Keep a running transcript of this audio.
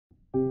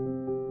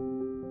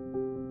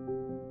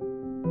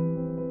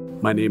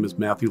My name is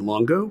Matthew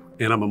Longo,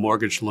 and I'm a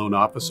mortgage loan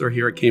officer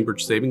here at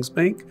Cambridge Savings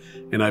Bank,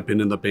 and I've been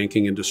in the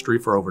banking industry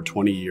for over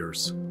 20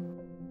 years.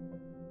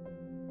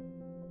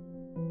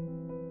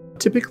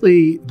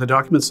 Typically, the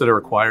documents that are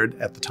required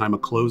at the time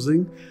of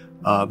closing,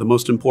 the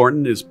most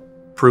important is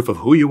proof of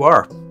who you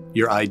are,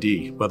 your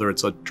ID, whether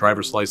it's a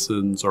driver's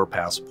license or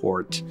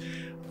passport.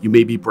 You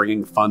may be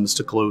bringing funds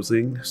to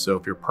closing, so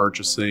if you're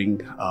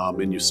purchasing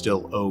and you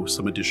still owe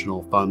some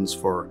additional funds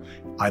for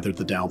either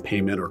the down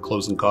payment or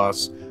closing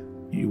costs,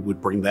 you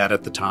would bring that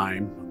at the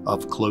time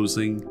of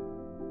closing.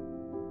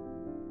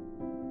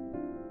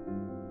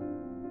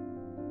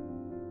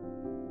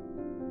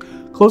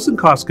 Closing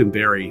costs can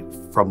vary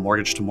from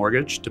mortgage to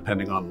mortgage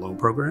depending on loan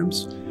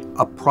programs.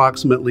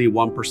 Approximately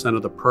 1%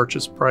 of the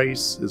purchase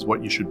price is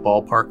what you should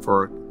ballpark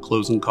for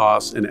closing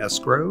costs and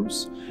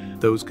escrows.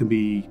 Those can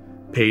be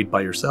paid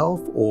by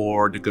yourself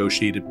or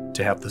negotiated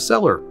to have the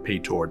seller pay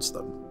towards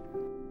them.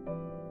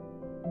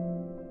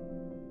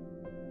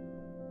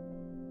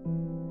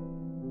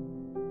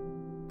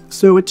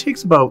 So it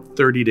takes about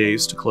 30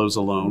 days to close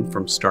a loan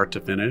from start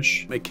to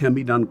finish. It can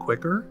be done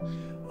quicker.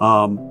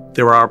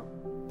 There are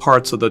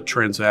parts of the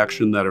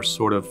transaction that are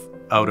sort of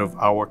out of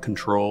our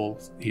control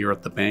here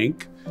at the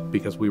bank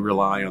because we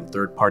rely on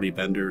third-party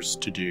vendors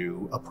to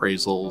do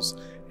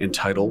appraisals and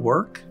title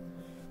work.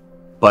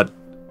 But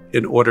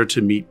in order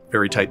to meet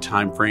very tight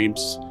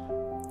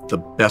timeframes, the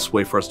best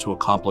way for us to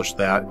accomplish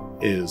that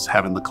is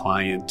having the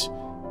client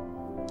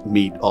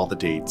meet all the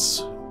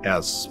dates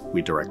as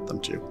we direct them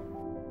to.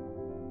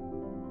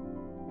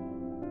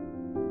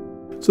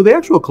 So the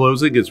actual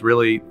closing is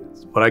really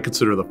what I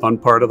consider the fun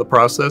part of the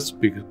process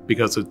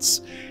because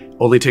it's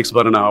only takes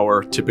about an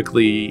hour,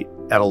 typically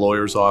at a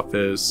lawyer's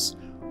office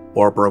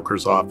or a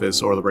broker's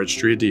office or the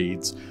registry of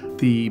deeds.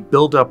 The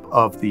buildup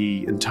of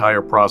the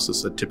entire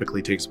process that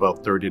typically takes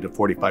about 30 to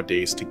 45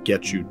 days to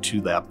get you to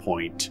that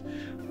point.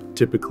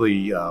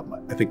 Typically, I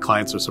think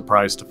clients are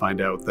surprised to find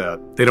out that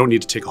they don't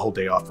need to take a whole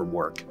day off from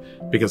work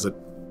because it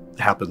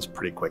happens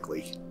pretty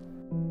quickly.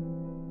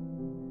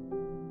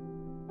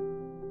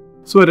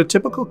 So at a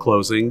typical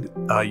closing,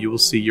 you will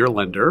see your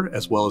lender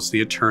as well as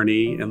the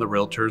attorney and the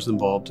realtors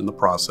involved in the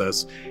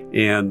process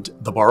and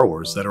the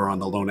borrowers that are on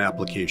the loan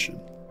application.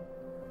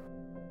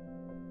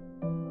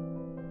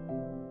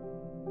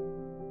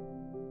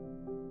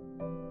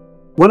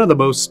 One of the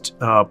most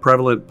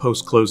prevalent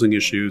post-closing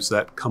issues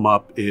that come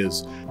up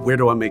is, where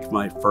do I make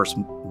my first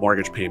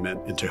mortgage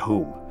payment and to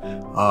whom?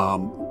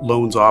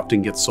 Loans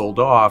often get sold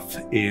off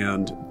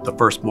and the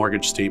first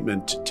mortgage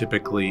statement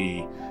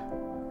typically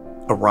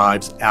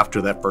arrives after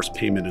that first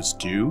payment is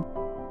due.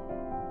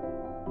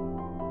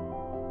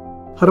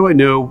 How do I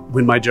know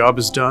when my job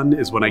is done?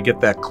 Is when I get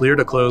that clear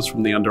to close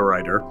from the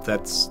underwriter.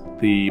 That's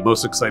the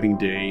most exciting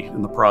day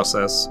in the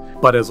process.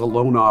 But as a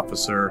loan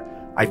officer,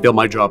 I feel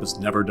my job is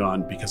never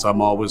done because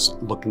I'm always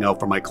looking out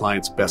for my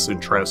client's best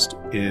interest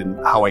in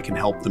how I can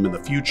help them in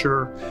the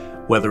future,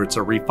 whether it's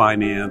a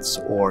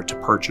refinance or to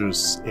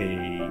purchase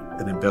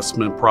an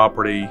investment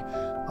property.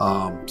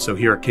 So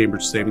here at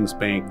Cambridge Savings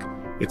Bank,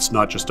 it's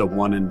not just a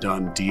one and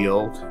done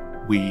deal.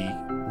 We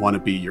want to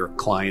be your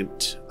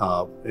client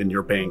and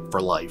your bank for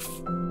life.